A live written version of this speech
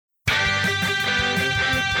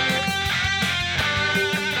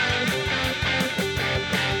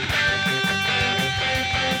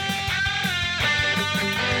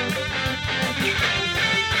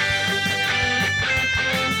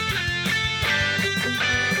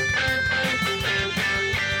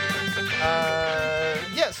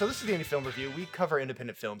So this is the Indie Film Review. We cover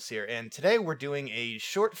independent films here, and today we're doing a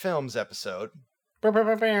short films episode.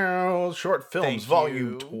 Short Films, Thank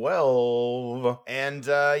Volume you. 12. And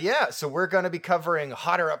so we're going to be covering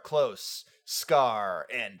Hotter Up Close, Scar,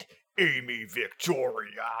 and Amy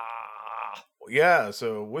Victoria. Yeah,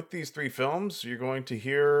 so with these three films, you're going to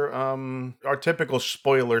hear our typical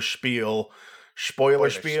spoiler spiel.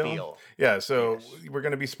 Yeah, so Yes. we're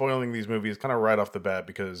going to be spoiling these movies kind of right off the bat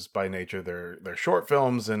because by nature they're short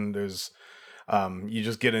films and there's you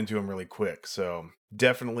just get into them really quick. So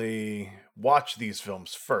definitely watch these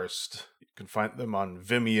films first. You can find them on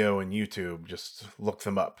Vimeo and YouTube. Just look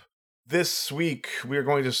them up. This week, we're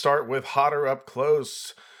going to start with Hotter Up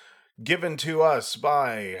Close, given to us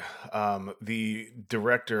by the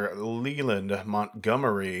director Leland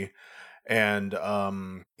Montgomery. And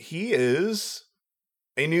he is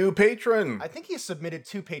a new patron. I think he submitted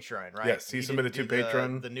to Patreon, right? Yes, he submitted to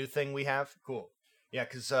Patreon. The new thing we have? Cool. Yeah,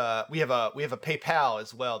 because we have a PayPal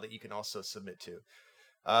as well that you can also submit to.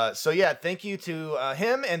 Thank you to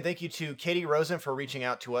him, and thank you to Katie Rosen for reaching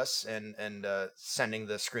out to us and sending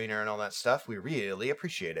the screener and all that stuff. We really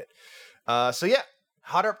appreciate it.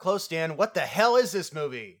 Hotter Up Close, Dan. What the hell is this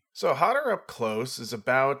movie? So Hotter Up Close is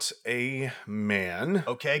about a man.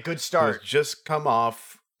 Okay, good Who's start. just come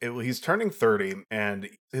off. He's turning 30, and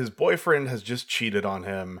his boyfriend has just cheated on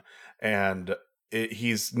him, and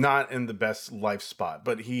he's not in the best life spot.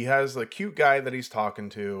 But he has a cute guy that he's talking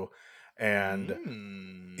to,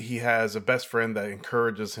 and he has a best friend that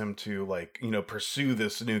encourages him to pursue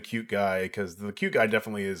this new cute guy because the cute guy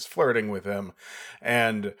definitely is flirting with him,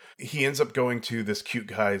 and he ends up going to this cute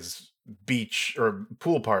guy's beach or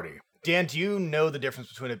pool party. Dan, do you know the difference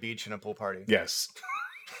between a beach and a pool party? Yes.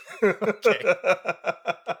 Okay.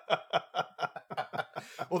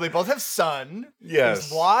 Well, they both have sun. Yes.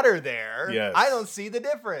 There's water there. Yes. I don't see the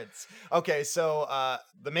difference. Okay, so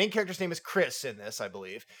the main character's name is Chris in this, I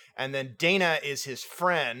believe. And then Dana is his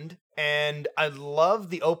friend. And I love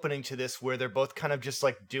the opening to this where they're both kind of just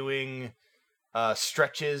like doing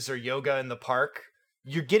stretches or yoga in the park.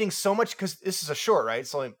 You're getting so much, because this is a short, right?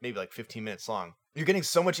 It's only maybe like 15 minutes long. You're getting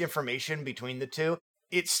so much information between the two.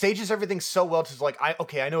 It stages everything so well to like, I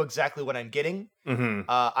know exactly what I'm getting. Mm-hmm.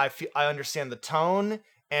 I understand the tone,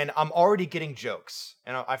 and I'm already getting jokes,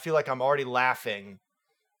 and I feel like I'm already laughing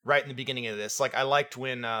right in the beginning of this. Like I liked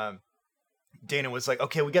when Dana was like,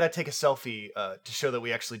 "Okay, we gotta take a selfie to show that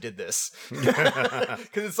we actually did this," because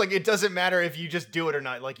it's like it doesn't matter if you just do it or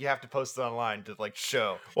not. Like you have to post it online to like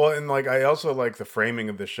show. Well, and like I also like the framing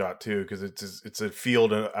of this shot too, because it's a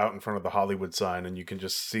field out in front of the Hollywood sign, and you can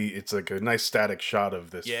just see it's like a nice static shot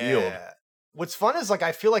of this field. What's fun is like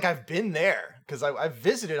I feel like I've been there because I've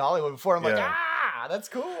visited Hollywood before. I'm like, that's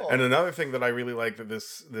cool. And another thing that I really like that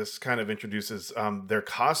this kind of introduces, their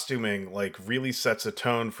costuming like really sets a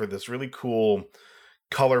tone for this really cool,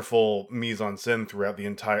 colorful mise-en-scène throughout the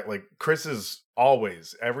entire. Like Chris is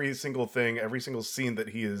always every single scene that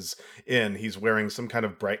he is in, he's wearing some kind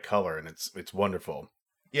of bright color, and it's wonderful.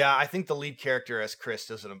 Yeah, I think the lead character as Chris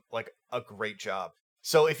does a great job.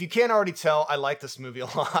 So if you can't already tell, I like this movie a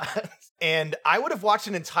lot. And I would have watched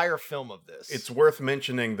an entire film of this. It's worth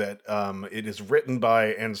mentioning that it is written by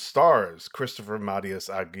and stars Christopher Matias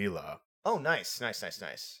Aguila. Oh, nice. That's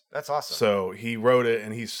awesome. So he wrote it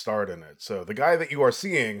and he starred in it. So the guy that you are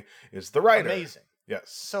seeing is the writer. Amazing. Yes.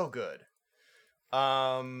 So good.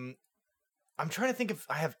 I'm trying to think if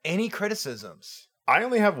I have any criticisms. I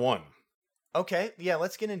only have one. Okay, yeah,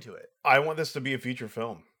 let's get into it. I want this to be a feature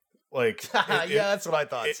film. Like that's what I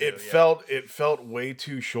thought too. It felt way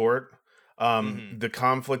too short. The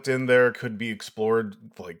conflict in there could be explored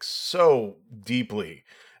like so deeply,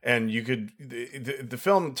 and you could the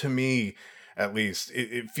film, to me at least,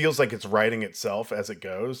 it feels like it's writing itself as it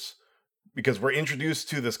goes, because we're introduced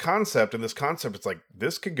to this concept, and this concept, it's like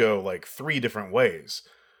this could go like 3 different ways.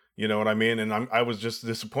 You know what I mean? And I was just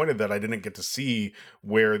disappointed that I didn't get to see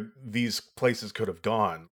where these places could have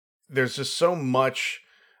gone. There's just so much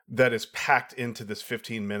that is packed into this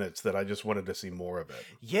 15 minutes that I just wanted to see more of it.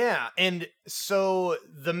 Yeah, and so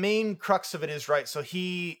the main crux of it is, right, so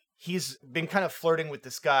he's been kind of flirting with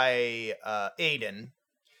this guy, Aiden,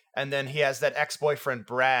 and then he has that ex-boyfriend,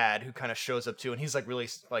 Brad, who kind of shows up too, and he's like really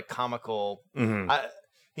like comical. Mm-hmm.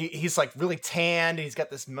 He's like really tanned, and he's got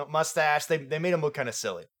this mustache. They made him look kind of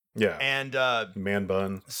silly. Yeah. And man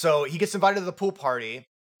bun. So he gets invited to the pool party.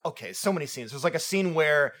 Okay, so many scenes. There's like a scene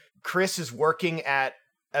where Chris is working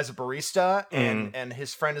as a barista, and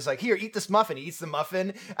his friend is like, "Here, eat this muffin." He eats the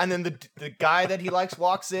muffin, and then the guy that he likes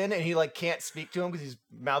walks in, and he like can't speak to him because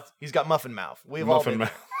he's got muffin mouth. We've muffin all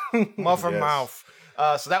been muffin mouth.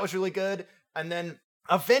 So that was really good. And then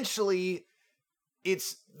eventually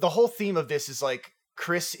it's the whole theme of this is like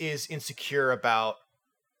Chris is insecure about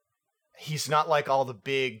he's not like all the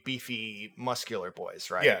big, beefy, muscular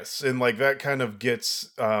boys, right? Yes, and like that kind of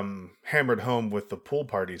gets hammered home with the pool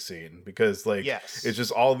party scene, because like Yes. it's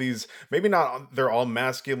just all these, maybe not they're all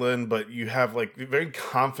masculine, but you have like very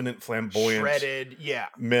confident, flamboyant, shredded,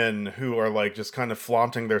 men who are like just kind of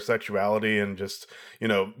flaunting their sexuality, and just, you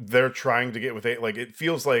know, they're trying to get with like it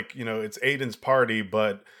feels like, you know, it's Aiden's party,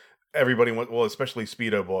 but everybody wants, well, especially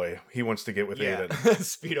Speedo Boy, he wants to get with Aiden.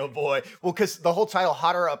 Speedo Boy. Well, because the whole title,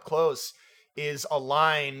 Hotter Up Close, is a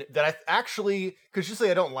line that I actually, because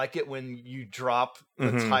usually I don't like it when you drop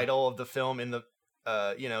the title of the film in the,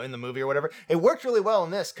 in the movie or whatever. It worked really well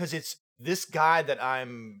in this, because it's this guy that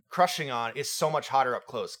I'm crushing on is so much hotter up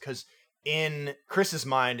close, because in Chris's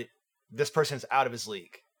mind, this person's out of his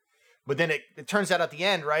league. But then it turns out at the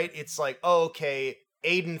end, right? It's like, oh, okay,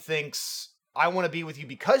 Aiden thinks I want to be with you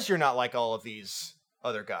because you're not like all of these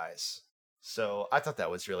other guys. So I thought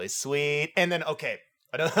that was really sweet. And then, okay,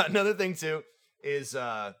 another thing too is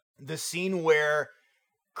the scene where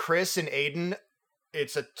Chris and Aiden,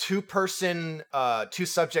 it's a two-person,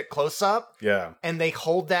 two-subject close-up. Yeah. And they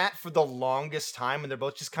hold that for the longest time, and they're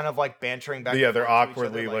both just kind of like bantering back. Yeah, they're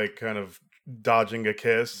awkwardly like kind of dodging a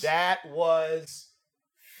kiss. That was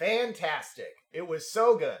fantastic. It was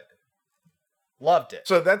so good. Loved it.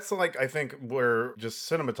 So that's like, I think where just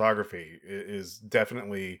cinematography is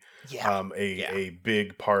definitely a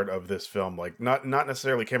big part of this film. Like not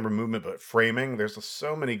necessarily camera movement, but framing. There's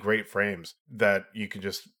so many great frames that you can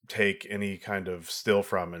just take any kind of still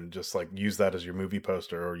from and just like use that as your movie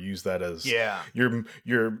poster, or use that as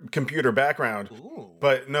your computer background. Ooh.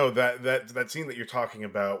 But no, that scene that you're talking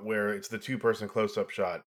about where it's the 2-person close-up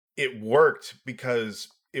shot, it worked because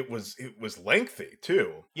it was lengthy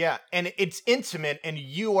too. Yeah, and it's intimate, and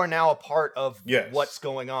you are now a part of Yes. what's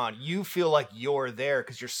going on. You feel like you're there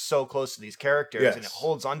because you're so close to these characters, and it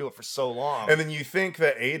holds onto it for so long. And then you think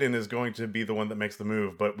that Aiden is going to be the one that makes the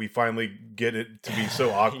move, but we finally get it to be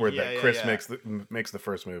so awkward that Chris makes the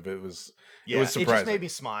first move. It was surprising. It just made me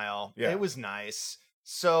smile. Yeah. It was nice.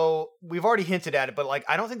 So we've already hinted at it, but like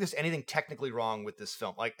I don't think there's anything technically wrong with this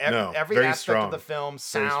film. Like every aspect of the film,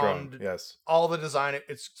 sound, yes, all the design,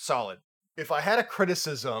 it's solid. If I had a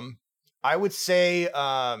criticism, I would say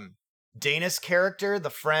Dana's character, the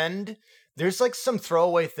friend, there's like some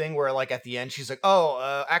throwaway thing where like at the end she's like,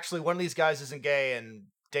 oh, actually one of these guys isn't gay and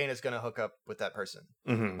Dana's gonna hook up with that person.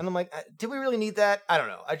 And I'm like, did we really need that? I don't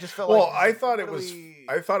know. I just felt like, I thought it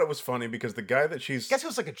was funny because the guy that she's, I guess it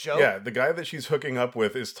was like a joke. Yeah, the guy that she's hooking up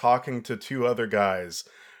with is talking to 2 other guys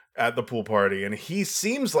at the pool party, and he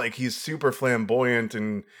seems like he's super flamboyant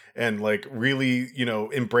and like really, you know,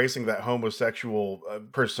 embracing that homosexual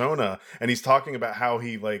persona, and he's talking about how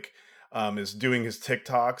he like is doing his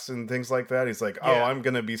TikToks and things like that. He's like, oh, I'm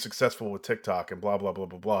going to be successful with TikTok and blah, blah, blah,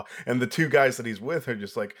 blah, blah. And the 2 guys that he's with are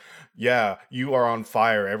just like, yeah, you are on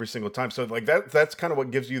fire every single time. So like that's kind of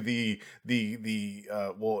what gives you the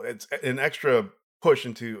it's an extra push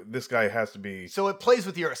into this guy has to be. So it plays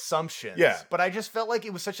with your assumptions. Yeah. But I just felt like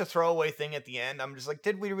it was such a throwaway thing at the end. I'm just like,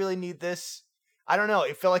 did we really need this? I don't know.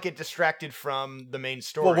 It felt like it distracted from the main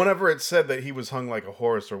story. Well, whenever it said that he was hung like a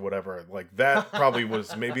horse or whatever, like that probably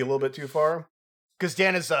was maybe a little bit too far. Because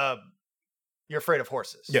Dan is, you're afraid of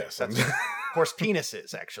horses. Yes. That's horse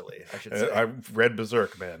penises, actually, I should say. I read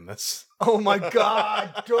Berserk, man. That's... Oh my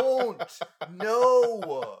God, don't.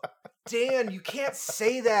 No. Dan, you can't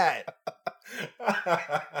say that.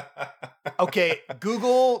 Okay,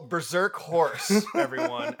 Google Berserk horse,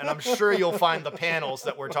 everyone, and I'm sure you'll find the panels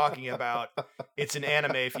that we're talking about. It's an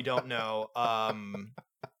anime if you don't know.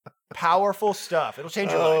 Powerful stuff. It'll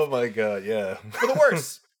change your life. Oh my God, yeah. For the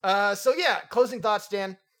worse. So yeah, closing thoughts,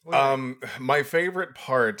 Dan. My favorite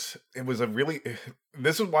part,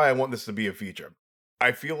 this is why I want this to be a feature.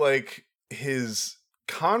 I feel like his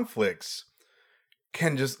conflicts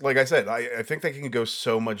can just, like I said, I think they can go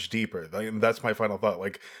so much deeper. That's my final thought.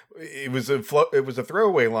 Like it was a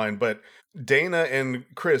throwaway line, but Dana and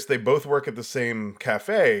Chris, they both work at the same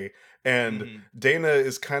cafe, and Dana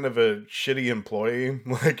is kind of a shitty employee.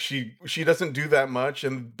 Like she doesn't do that much,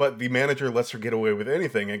 but the manager lets her get away with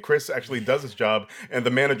anything, and Chris actually does his job, and the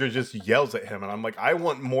manager just yells at him, and I'm like, I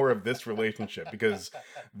want more of this relationship because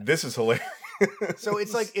this is hilarious. So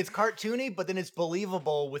it's like, it's cartoony, but then it's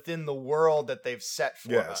believable within the world that they've set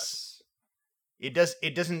for us.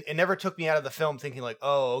 It never took me out of the film thinking like,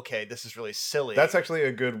 oh, okay, this is really silly. That's actually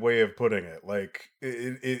a good way of putting it. Like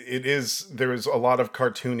it is, there is a lot of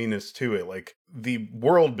cartooniness to it. Like the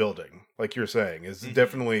world building, like you're saying, is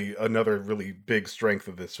definitely another really big strength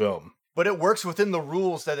of this film. But it works within the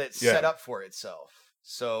rules that it's set up for itself.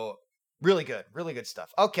 So Really good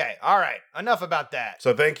stuff. Okay, all right, enough about that.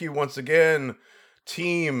 So thank you once again,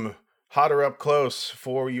 Team Hotter Up Close,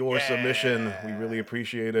 for your submission. We really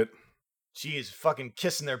appreciate it. Jeez, fucking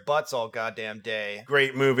kissing their butts all goddamn day.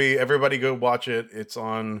 Great movie. Everybody go watch it. It's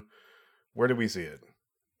on, where did we see it?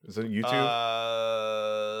 Is it YouTube?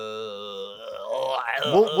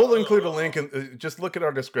 We'll include a link, and just look at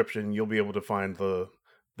our description. You'll be able to find the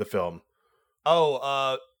film.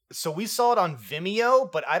 So we saw it on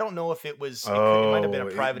Vimeo, but I don't know if it was. It might have been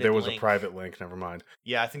a private. There was a private link. Never mind.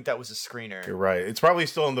 Yeah, I think that was a screener. You're right. It's probably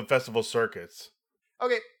still in the festival circuits.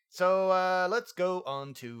 Okay, so let's go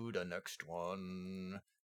on to the next one.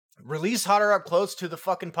 Release Hotter Up Close to the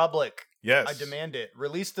fucking public. Yes, I demand it.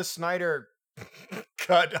 Release the Snyder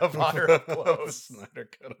cut of Hotter Up Close. Snyder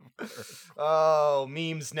cut of Hotter. Oh,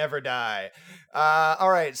 memes never die.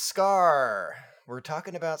 All right, Scar. We're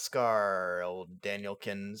talking about Scar, old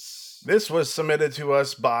Danielkins. This was submitted to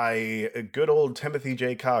us by good old Timothy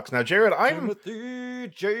J. Cox. Now, Jared, Timothy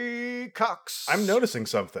J. Cox. I'm noticing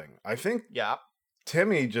something. I think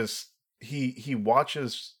Timmy just he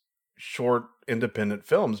watches short independent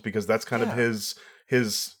films because that's kind of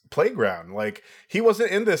his playground. Like, he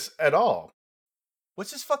wasn't in this at all.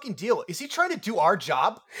 What's his fucking deal? Is he trying to do our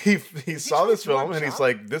job? He saw this film and he's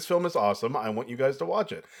like, this film is awesome. I want you guys to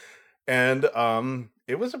watch it. And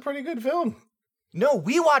it was a pretty good film. No,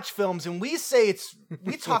 we watch films and we say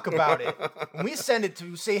we talk about it. And we send it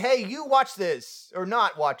to say, hey, you watch this or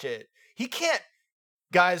not watch it. He can't.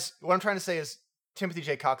 Guys, what I'm trying to say is Timothy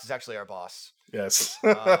J. Cox is actually our boss. Yes.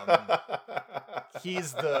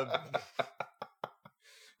 He's the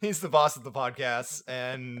boss of the podcast,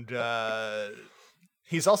 and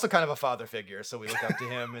he's also kind of a father figure, so we look up to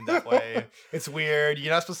him in that way. It's weird.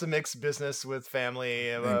 You're not supposed to mix business with family,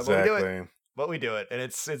 exactly. But we do it, and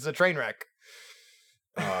it's a train wreck.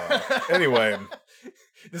 Anyway.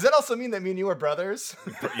 Does that also mean that me and you are brothers?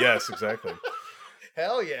 Yes, exactly.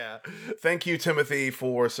 Hell yeah. Thank you, Timothy,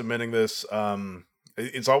 for submitting this.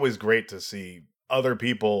 It's always great to see other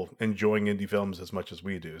people enjoying indie films as much as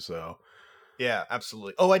we do, so. Yeah,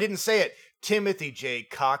 absolutely. Oh, I didn't say it. Timothy J.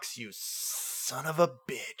 Cox, you son of a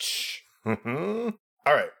bitch. All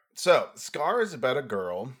right. So, Scar is about a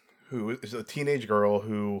girl who is a teenage girl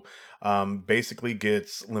who basically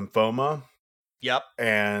gets lymphoma. Yep.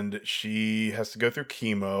 And she has to go through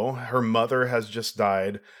chemo. Her mother has just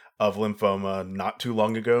died of lymphoma not too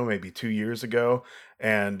long ago, maybe 2 years ago.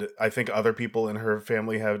 And I think other people in her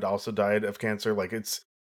family have also died of cancer. Like,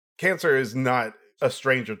 cancer is not a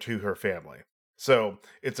stranger to her family. So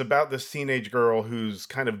it's about this teenage girl who's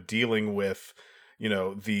kind of dealing with,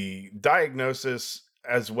 the diagnosis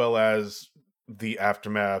as well as the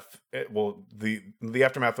aftermath. Well, the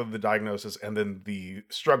aftermath of the diagnosis and then the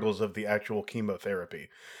struggles of the actual chemotherapy.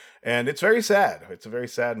 And it's very sad. It's a very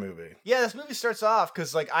sad movie. Yeah, this movie starts off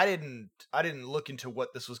because I didn't look into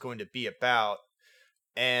what this was going to be about,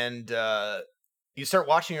 and you start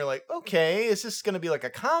watching, you're like, okay, is this going to be like a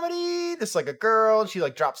comedy? This like a girl, and she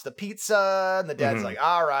like drops the pizza, and the dad's like,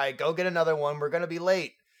 all right, go get another one. We're going to be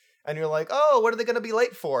late. And you're like, oh, what are they going to be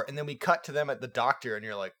late for? And then we cut to them at the doctor, and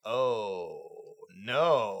you're like, oh,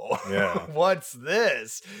 no. Yeah. What's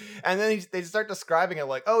this? And then they start describing it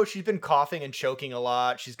like, oh, she's been coughing and choking a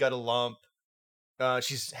lot. She's got a lump.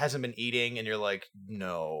 She hasn't been eating. And you're like,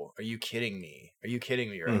 no, are you kidding me? Are you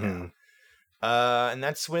kidding me right now? And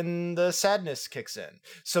that's when the sadness kicks in.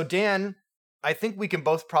 So, Dan, I think we can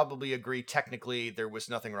both probably agree technically there was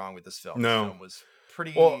nothing wrong with this film. No. The film was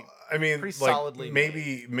pretty pretty solidly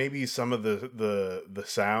maybe some of the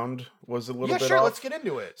sound was a little bit sure, off. let's get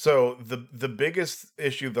into it. So the biggest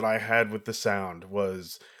issue that I had with the sound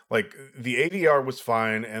was like the ADR was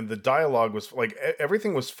fine and the dialogue was like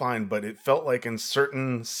everything was fine, but it felt like in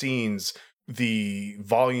certain scenes the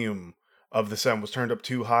volume of the sound was turned up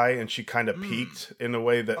too high and she kind of peaked in a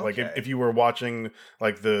way that like if you were watching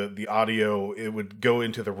like the audio, it would go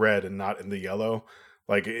into the red and not in the yellow.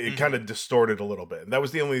 Like it kind of distorted a little bit. And that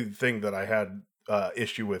was the only thing that I had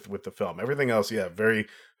issue with the film. Everything else, very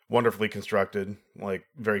wonderfully constructed, like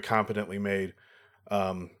very competently made.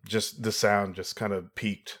 Just the sound just kind of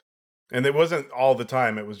peaked. And it wasn't all the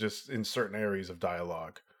time. It was just in certain areas of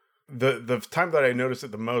dialogue. The time that I noticed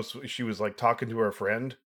it the most, she was like talking to her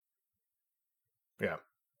friend. Yeah.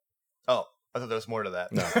 Oh, I thought there was more to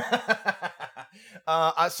that. No.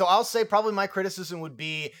 So I'll say probably my criticism would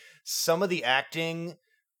be some of the acting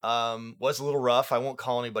was a little rough. I won't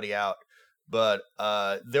call anybody out, but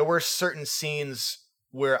there were certain scenes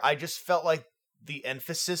where I just felt like the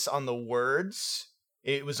emphasis on the words,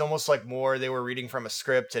 it was almost like more they were reading from a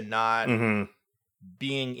script and not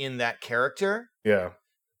being in that character. Yeah.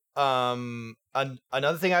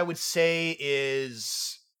 Another thing I would say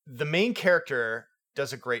is the main character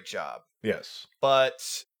does a great job, Yes.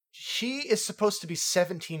 but she is supposed to be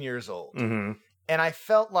 17 years old. Mm-hmm. And I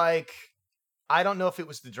felt like, I don't know if it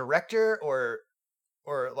was the director or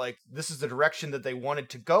like this is the direction that they wanted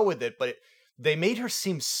to go with it, but they made her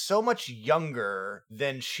seem so much younger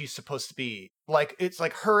than she's supposed to be. Like, it's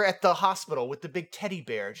like her at the hospital with the big teddy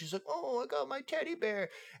bear. And she's like, oh, I got my teddy bear.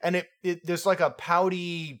 And there's like a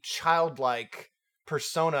pouty, childlike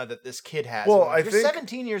persona that this kid has. Well, Like, I you're think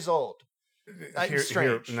 17 years old.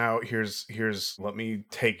 Strange. Here's let me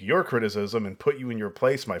take your criticism and put you in your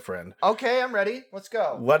place, my friend. Okay, I'm ready. Let's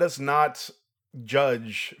go. Let us not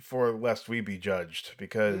judge for lest we be judged,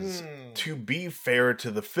 because to be fair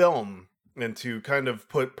to the film and to kind of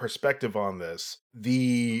put perspective on this,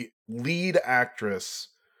 the lead actress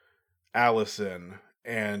Allison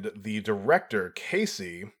and the director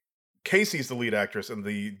Casey's the lead actress and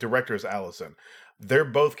the director is Allison. They're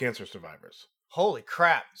both cancer survivors. Holy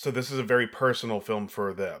crap. So this is a very personal film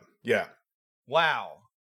for them. Yeah. Wow.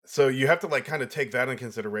 So you have to like kind of take that in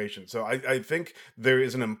consideration. So I think there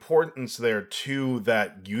is an importance there to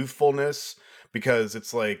that youthfulness, because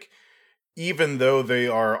it's like, even though they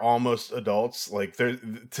are almost adults, like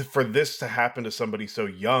for this to happen to somebody so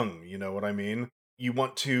young, you know what I mean? You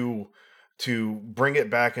want to bring it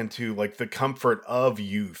back into like the comfort of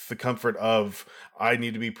youth, the comfort of, I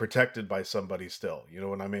need to be protected by somebody still. You know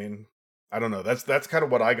what I mean? I don't know. That's kind of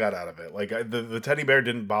what I got out of it. Like the teddy bear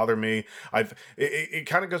didn't bother me. It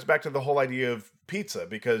kind of goes back to the whole idea of pizza,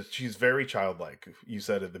 because she's very childlike. You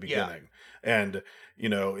said at the beginning, and you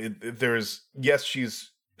know, yes,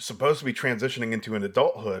 she's supposed to be transitioning into an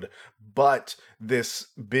adulthood, but this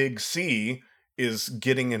big C is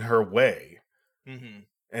getting in her way,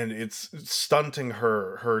 and it's stunting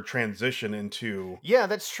her transition into. Yeah,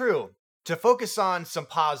 that's true. To focus on some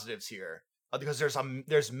positives here, because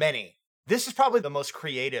there's many. This is probably the most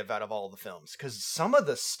creative out of all the films, because some of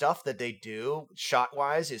the stuff that they do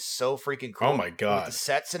shot-wise is so freaking cool. Oh my god. With the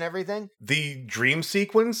sets and everything. The dream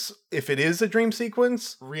sequence, if it is a dream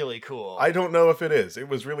sequence, really cool. I don't know if it is. It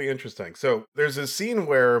was really interesting. So there's a scene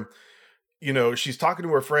where, you know, she's talking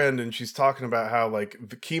to her friend and she's talking about how like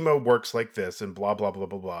the chemo works like this and blah, blah, blah,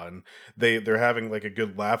 blah, blah. And they're having like a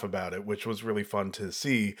good laugh about it, which was really fun to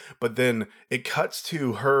see. But then it cuts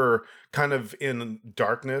to her kind of in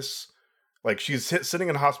darkness. Like she's sitting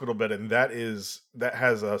in a hospital bed, and that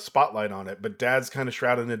has a spotlight on it, but dad's kind of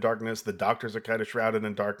shrouded in darkness. The doctors are kind of shrouded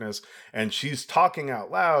in darkness, and she's talking out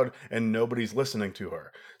loud and nobody's listening to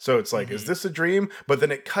her. So it's like, is this a dream? But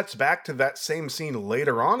then it cuts back to that same scene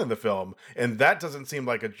later on in the film, and that doesn't seem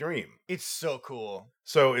like a dream. It's so cool.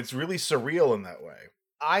 So it's really surreal in that way.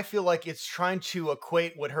 I feel like it's trying to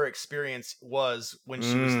equate what her experience was when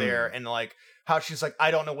she was there, and like how she's like, I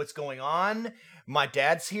don't know what's going on. My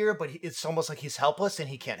dad's here, but it's almost like he's helpless and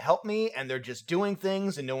he can't help me, and they're just doing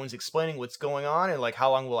things and no one's explaining what's going on, and like,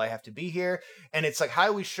 how long will I have to be here? And it's like, how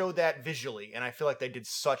do we show that visually? And I feel like they did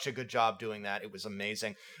such a good job doing that. It was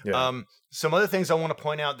amazing. Yeah. Some other things I want to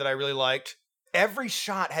point out that I really liked. Every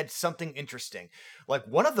shot had something interesting. Like,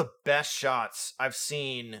 one of the best shots I've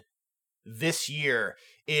seen this year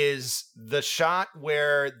is the shot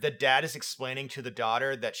where the dad is explaining to the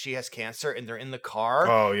daughter that she has cancer and they're in the car.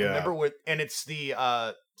 Oh yeah. Remember where, and it's the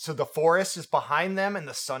so the forest is behind them and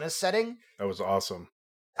the sun is setting. That was awesome.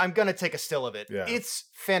 I'm gonna take a still of it. Yeah. It's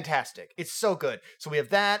fantastic. It's so good. So we have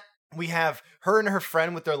that. We have her and her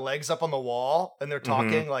friend with their legs up on the wall and they're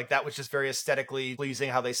talking. Like, that was just very aesthetically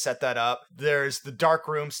pleasing how they set that up. There's the dark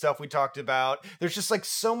room stuff we talked about. There's just like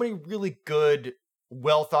so many really good,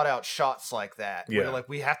 well thought out shots like that. Yeah. Where like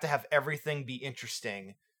we have to have everything be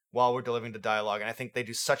interesting while we're delivering the dialogue. And I think they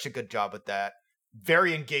do such a good job with that.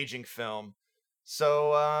 Very engaging film.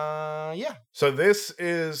 So, yeah. So this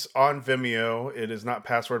is on Vimeo. It is not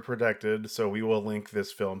password protected, so we will link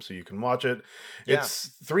this film so you can watch it. Yeah. It's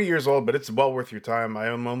 3 years old, but it's well worth your time. I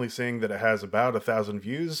am only seeing that it has about 1,000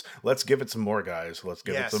 views. Let's give it some more, guys. Let's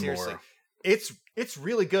give it some seriously. more. It's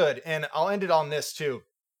really good, and I'll end it on this too.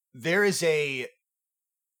 There is a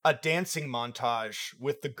dancing montage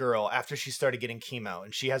with the girl after she started getting chemo,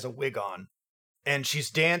 and she has a wig on, and she's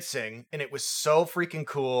dancing, and it was so freaking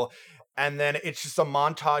cool. And then it's just a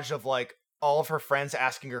montage of like all of her friends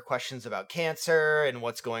asking her questions about cancer and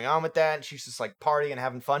what's going on with that. And she's just like partying and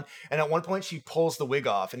having fun. And at one point she pulls the wig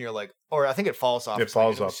off and you're like, or I think it falls off. It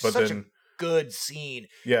falls off, but such then a good scene.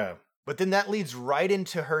 Yeah. But then that leads right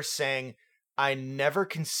into her saying, I never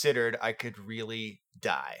considered I could really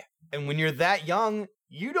die. And when you're that young,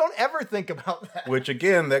 you don't ever think about that. Which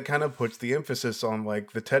again, that kind of puts the emphasis on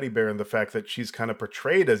like the teddy bear and the fact that she's kind of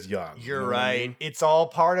portrayed as young. You're right. It's all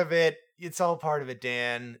part of it. It's all part of it,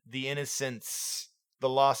 Dan. The innocence, the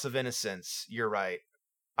loss of innocence. You're right.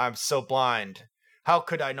 I'm so blind. How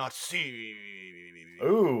could I not see?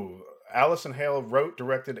 Ooh, Allison Hale wrote,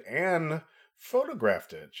 directed, and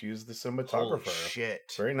photographed it. She's the Holy cinematographer. shit.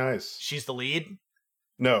 Very nice. She's the lead?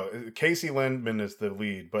 No, Casey Lindman is the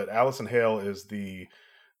lead, but Allison Hale is the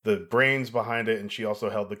brains behind it, and she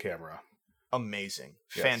also held the camera. Amazing.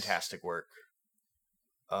 Yes. Fantastic work.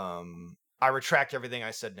 I retract everything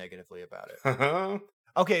I said negatively about it.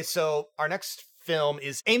 Okay, so our next film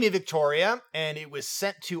is Amy Victoria, and it was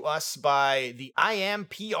sent to us by the I Am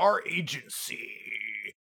PR agency.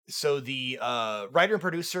 So the writer and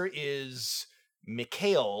producer is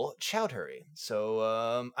Mikhail Chowdhury.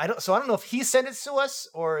 So I don't know if he sent it to us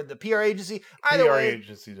or the PR agency. Either PR way,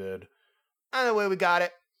 agency did. either way, we got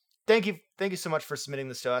it. Thank you so much for submitting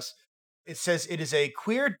this to us. It says it is a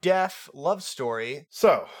queer deaf love story.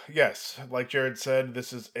 So, yes, like Jared said,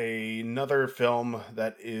 this is another film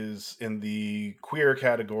that is in the queer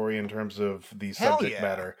category in terms of the Hell subject yeah.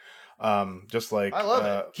 matter. Just like I love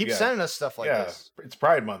it. Keep sending us stuff like this. It's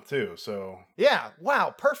Pride Month too, so Yeah,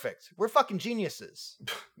 wow, perfect. We're fucking geniuses.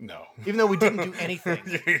 no. Even though we didn't do anything.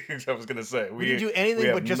 I was gonna say We didn't do anything we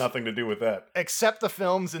have but just nothing to do with that. accept the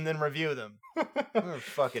films and then review them. We're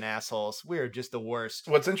fucking assholes. We're just the worst.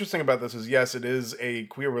 What's interesting about this is, yes, it is a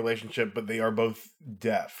queer relationship, but they are both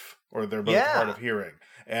deaf, or they're both hard of hearing.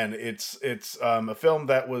 And it's a film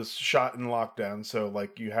that was shot in lockdown, so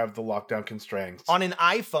like you have the lockdown constraints On an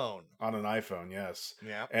iPhone. on an iPhone, yes.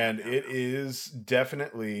 Yeah. And it is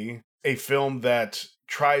definitely a film that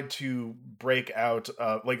tried to break out,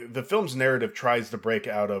 like the film's narrative tries to break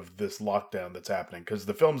out of this lockdown that's happening, because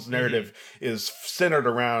the film's narrative is centered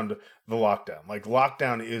around the lockdown. Like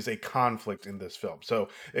lockdown is a conflict in this film, so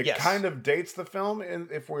it kind of dates the film,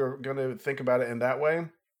 if we're going to think about it in that way.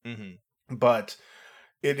 But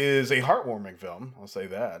it is a heartwarming film, I'll say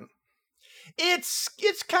that. It's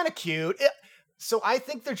kind of cute. So I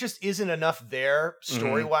think there just isn't enough there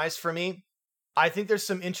story-wise for me. I think there's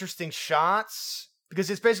some interesting shots, because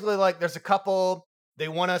it's basically like there's a couple, they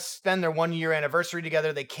want to spend their 1-year anniversary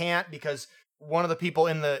together. They can't because one of the people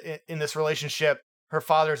in this relationship, her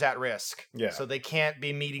father's at risk. Yeah. So they can't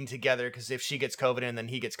be meeting together, because if she gets COVID and then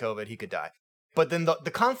he gets COVID, he could die. But then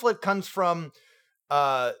the conflict comes from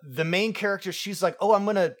the main character. She's like, oh, I'm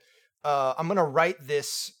gonna write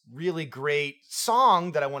this really great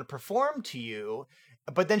song that I want to perform to you.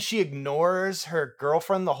 But then she ignores her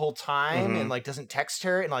girlfriend the whole time and like doesn't text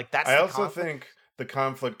her, and like that's. I also think the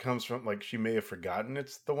conflict comes from like she may have forgotten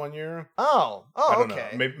it's the 1 year. Oh, I don't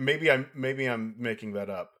okay. know. Maybe I'm making that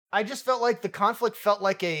up. I just felt like the conflict felt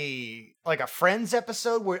like a Friends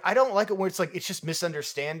episode where I don't like it, where it's like it's just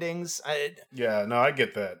misunderstandings. Yeah, no, I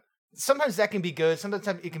get that. Sometimes that can be good. Sometimes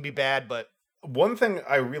it can be bad, but. One thing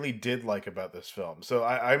I really did like about this film, so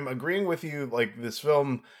I'm agreeing with you, like this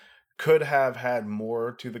film could have had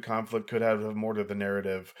more to the conflict, could have more to the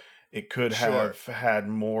narrative. It could have had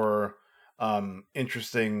more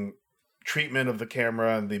interesting treatment of the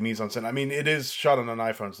camera and the mise en scène. I mean, it is shot on an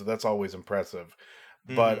iPhone, so that's always impressive.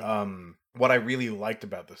 But what I really liked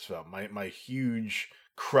about this film, my huge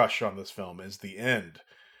crush on this film, is the end.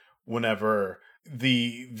 Whenever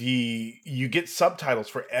you get subtitles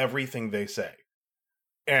for everything they say,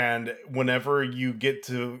 and whenever you get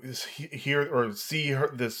to hear or see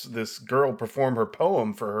this girl perform her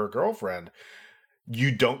poem for her girlfriend,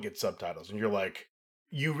 you don't get subtitles, and you're like,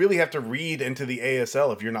 you really have to read into the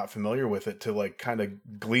ASL if you're not familiar with it to like kind of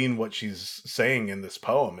glean what she's saying in this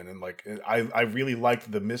poem. And like I really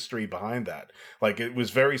liked the mystery behind that. Like it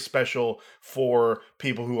was very special for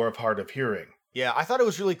people who are hard of hearing. Yeah, I thought it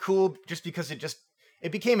was really cool just because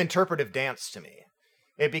it became interpretive dance to me.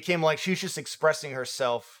 It became like she's just expressing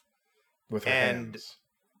herself with her hands.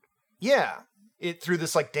 Yeah, it through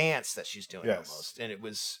this like dance that she's doing Yes. almost, and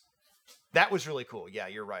that was really cool. Yeah,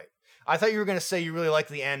 you're right. I thought you were gonna say you really like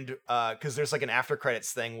the end because there's like an after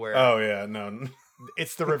credits thing where no.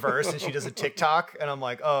 It's the reverse, and she does a TikTok, and I'm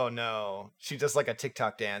like, oh no, she does like a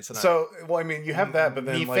TikTok dance. And I mean, you have that, but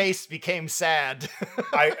then my face became sad.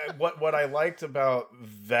 What I liked about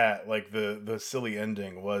that, like the silly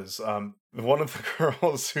ending, was one of the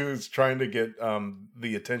girls who's trying to get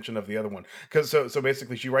the attention of the other one, because so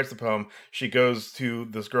basically she writes the poem, she goes to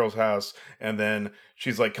this girl's house, and then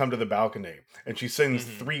she's like, come to the balcony, and she sings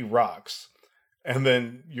 3 rocks. And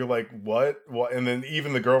then you're like, what? And then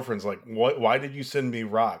even the girlfriend's like, what? Why did you send me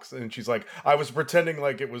rocks? And she's like, I was pretending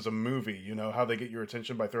like it was a movie. You know how they get your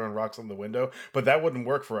attention by throwing rocks on the window? But that wouldn't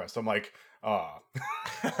work for us. I'm like,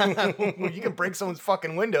 You can break someone's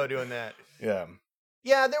fucking window doing that. Yeah.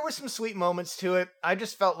 Yeah, there were some sweet moments to it. I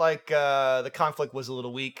just felt like the conflict was a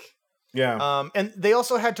little weak. Yeah. And they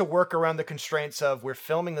also had to work around the constraints of we're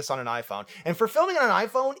filming this on an iPhone. And for filming on an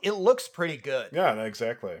iPhone, it looks pretty good. Yeah,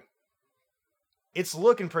 exactly. It's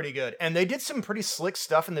looking pretty good. And they did some pretty slick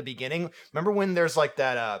stuff in the beginning. Remember when there's like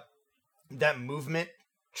that movement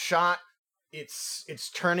shot?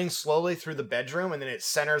 It's turning slowly through the bedroom and then it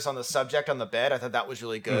centers on the subject on the bed. I thought that was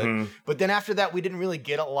really good. Mhm. But then after that, we didn't really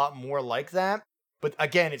get a lot more like that. But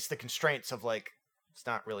again, it's the constraints of like, it's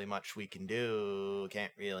not really much we can do.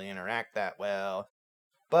 Can't really interact that well.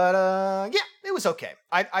 But yeah, it was okay.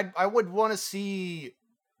 I would want to see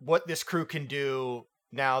what this crew can do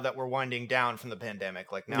now that we're winding down from the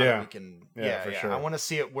pandemic. Like now that we can, for sure. I want to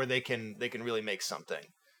see it where they can really make something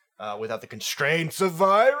without the constraints of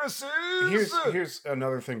viruses. Here's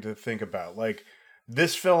another thing to think about. Like,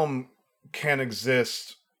 this film can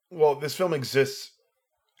exist. Well, this film exists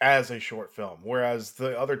as a short film, whereas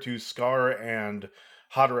the other two, Scar and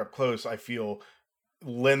Hotter Up Close, I feel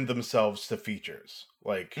lend themselves to features.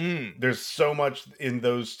 Like, there's so much in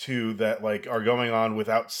those two that like are going on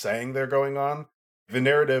without saying they're going on. The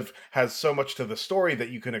narrative has so much to the story that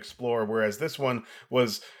you can explore, whereas this one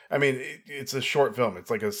was, I mean, it's a short film. It's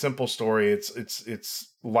like a simple story. It's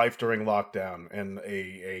life during lockdown and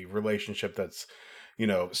a relationship that's, you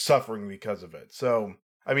know, suffering because of it. So,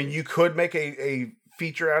 I mean, you could make a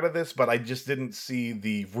feature out of this, but I just didn't see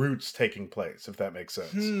the roots taking place, if that makes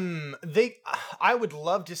sense. I would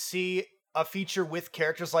love to see a feature with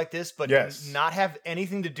characters like this, but not have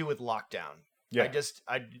anything to do with lockdown. Yeah. just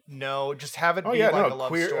have it be like a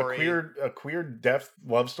love story. A queer deaf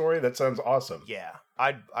love story. That sounds awesome. Yeah.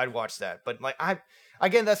 I'd watch that. But like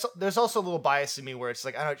there's also a little bias in me where it's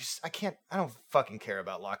like I don't fucking care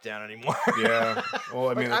about lockdown anymore. Yeah. Well,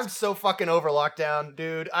 I mean, like, I'm so fucking over lockdown,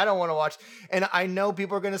 dude. I don't want to watch, and I know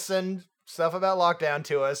people are gonna send stuff about lockdown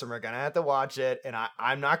to us and we're gonna have to watch it, and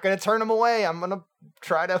I'm not gonna turn them away. I'm gonna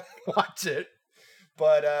try to watch it.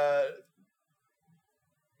 But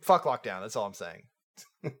fuck lockdown. That's all I'm saying.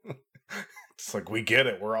 It's like, we get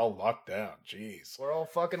it. We're all locked down. Jeez. We're all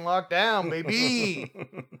fucking locked down, baby.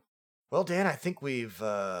 Well, Dan, I think we're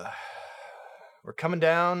coming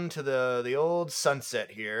down to the old sunset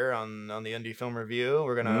here on the Indie Film Review.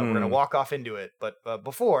 We're gonna walk off into it. But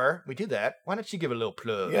before we do that, why don't you give a little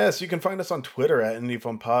plug? Yes, you can find us on Twitter at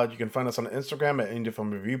IndieFilmPod. You can find us on Instagram at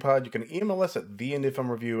IndieFilmReviewPod. You can email us at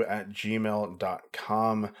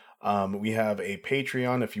theindiefilmreview@gmail.com. We have a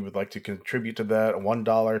Patreon if you would like to contribute to that, a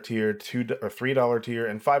 $1 tier, $2 or $3 tier,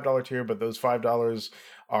 and $5 tier. But those $5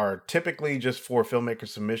 are typically just for filmmaker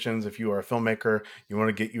submissions. If you are a filmmaker, you want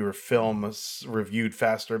to get your film reviewed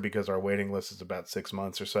faster because our waiting list is about 6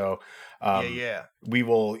 months or so. We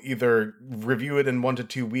will either review it in 1 to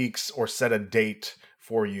 2 weeks or set a date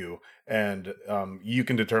for you. And you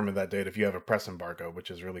can determine that date if you have a press embargo,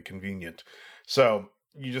 which is really convenient. So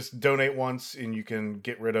you just donate once and you can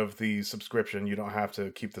get rid of the subscription. You don't have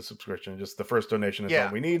to keep the subscription. Just the first donation is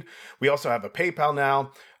all we need. We also have a PayPal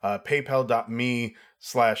now,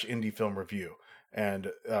 paypal.me/IndieFilmReview.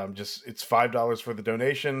 And it's $5 for the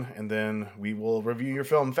donation, and then we will review your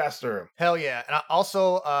film faster. Hell yeah. And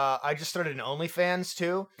I just started an OnlyFans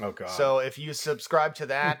too. Oh, God. So if you subscribe to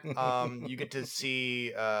that, you get to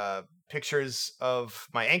see pictures of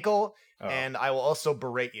my ankle, and I will also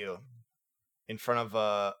berate you in front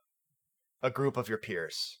of a group of your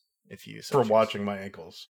peers if you for watching my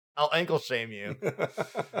ankles. I'll ankle shame you.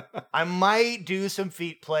 I might do some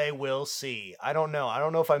feet play. We'll see. I don't know. I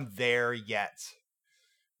don't know if I'm there yet.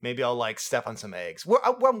 Maybe I'll like step on some eggs.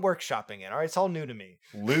 I'm workshopping it. All right, it's all new to me.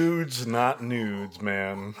 Ludes, not nudes,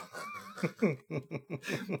 man.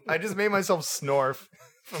 I just made myself snorf.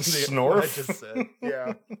 Snorf? What I just said.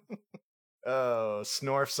 Yeah. Oh,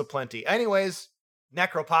 snorfs aplenty. Anyways,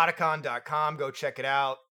 necropodicon.com. Go check it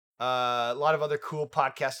out. A lot of other cool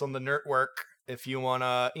podcasts on the Nerdwork. If you want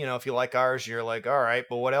to, if you like ours, you're like, all right,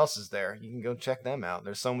 but what else is there? You can go check them out.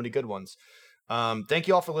 There's so many good ones. Thank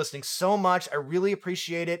you all for listening so much. I really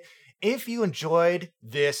appreciate it. If you enjoyed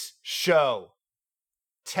this show,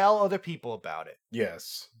 tell other people about it.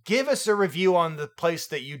 Yes. Give us a review on the place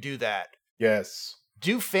that you do that. Yes.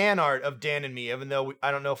 Do fan art of Dan and me, even though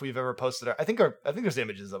I don't know if we've ever posted I think there's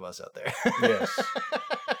images of us out there. Yes.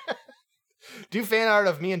 Do fan art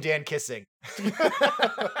of me and Dan kissing.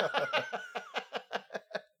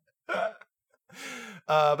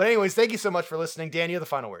 But anyways, thank you so much for listening. Dan, you have the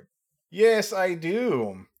final word. Yes, I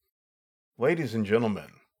do. Ladies and gentlemen,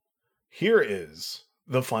 here is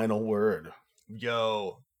the final word.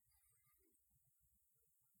 Yo.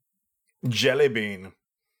 Jelly bean.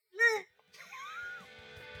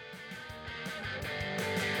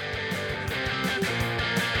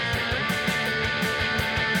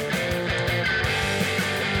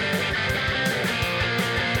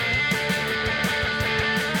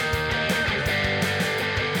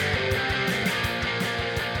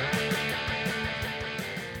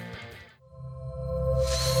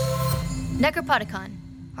 Necropodicon.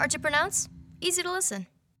 Hard to pronounce, easy to listen.